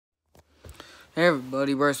Hey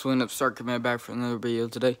everybody, Wrestling Upstart coming back for another video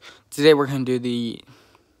today. Today we're gonna do the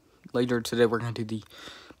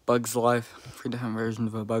Bugs Life, 3 different versions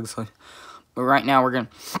of a Bugs Life. But right now we're gonna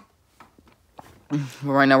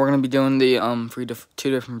be doing the 2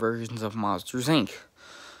 different versions of Monsters Inc.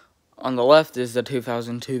 On the left is the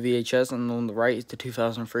 2002 VHS, and on the right is the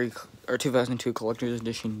 2002 Collector's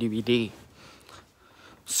Edition DVD.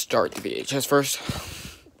 Start the VHS first.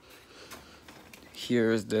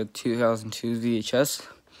 Here's the 2002 VHS.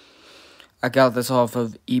 I got this off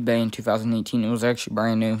of eBay in 2018. It was actually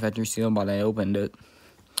brand new in factory seal, but I opened it.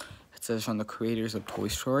 It says from the creators of Toy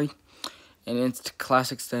Story. And it's the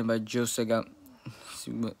classic stand by Joe Sega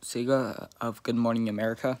of Good Morning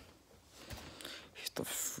America. Here's the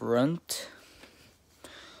front.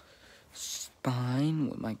 Spine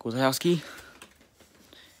with Mike Wazowski.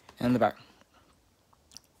 And the back.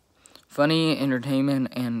 Funny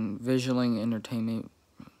Entertainment and Visualing Entertainment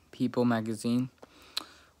People magazine.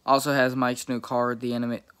 Also has Mike's new car, the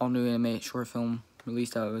all-new animated short film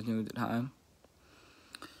released that was new at the time.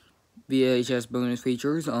 VHS bonus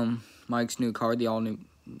features, Mike's new car, the all-new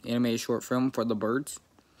animated short film for the birds.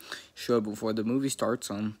 Showed before the movie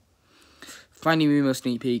starts. Finding Nemo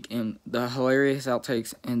sneak peek and the hilarious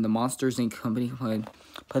outtakes and the Monsters Inc. company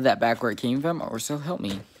put that back where it came from, or so help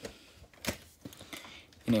me.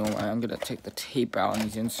 Anyway, I'm gonna take the tape out on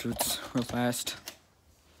these inserts real fast.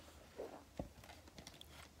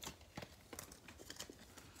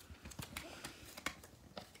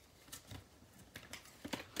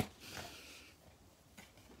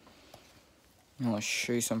 I want to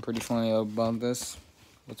show you something pretty funny about this.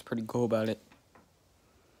 What's pretty cool about it?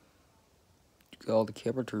 Look at all the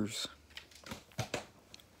characters.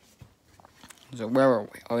 So where were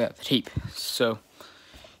we? Oh yeah, the tape. So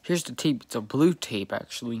here's the tape. It's a blue tape,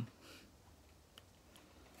 actually.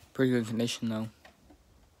 Pretty good condition, though.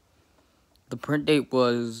 The print date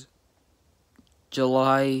was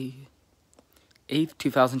July 8th,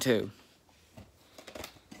 2002.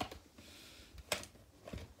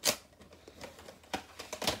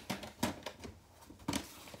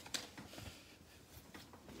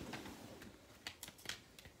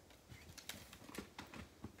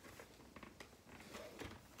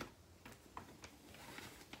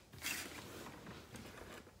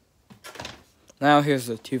 Now here's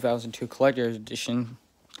the 2002 Collector's Edition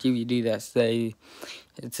DVD that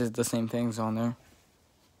it says the same things on there.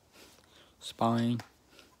 Spine.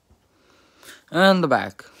 And the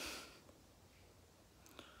back.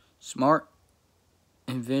 Smart,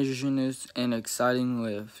 envisionist, and exciting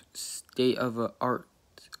with state of the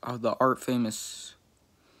art famous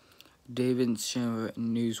David Schindler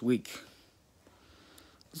and Newsweek.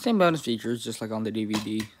 The same bonus features, just like on the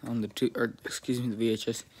DVD, the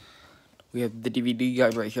VHS. We have the DVD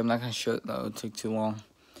guide right here. I'm not going to show it, though. It took too long.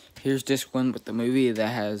 Here's disc 1 with the movie that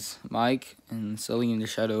has Mike and Sully in the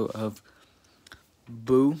shadow of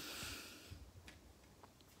Boo.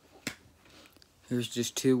 Here's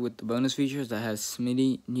disc 2 with the bonus features that has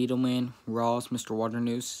Smitty, Needleman, Ross, Mr.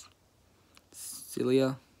 Waternoose,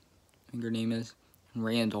 Celia, I think her name is, and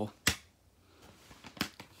Randall.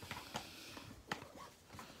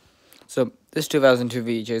 So, this 2002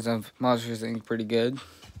 VHS of Monsters Inc. pretty good.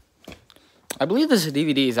 I believe this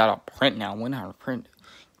DVD is out of print now. Went out of print.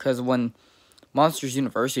 Because when Monsters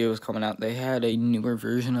University was coming out, they had a newer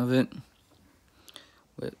version of it.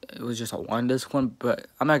 It was just a 1-disc one. But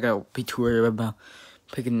I'm not going to be too worried about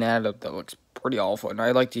picking that up. That looks pretty awful. And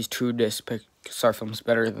I like these 2-disc Pixar films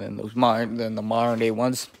better than the modern day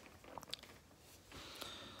ones.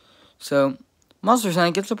 So, Monsters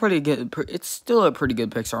Inc. It's still a pretty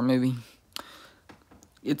good Pixar movie.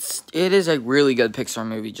 It is a really good Pixar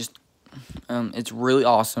movie. It's really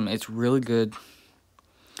awesome. It's really good.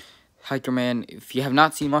 Hiker Man, if you have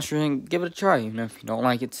not seen Monsters Inc., give it a try. Even if you don't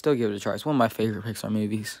like it, still give it a try. It's one of my favorite Pixar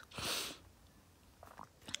movies.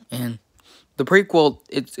 And the prequel,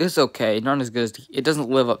 it's okay. Not as good as it doesn't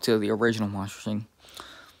live up to the original Monsters Inc.,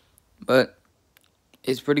 but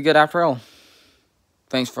it's pretty good after all.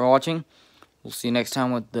 Thanks for watching. We'll see you next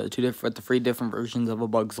time with the 3 different versions of A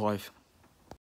Bug's Life.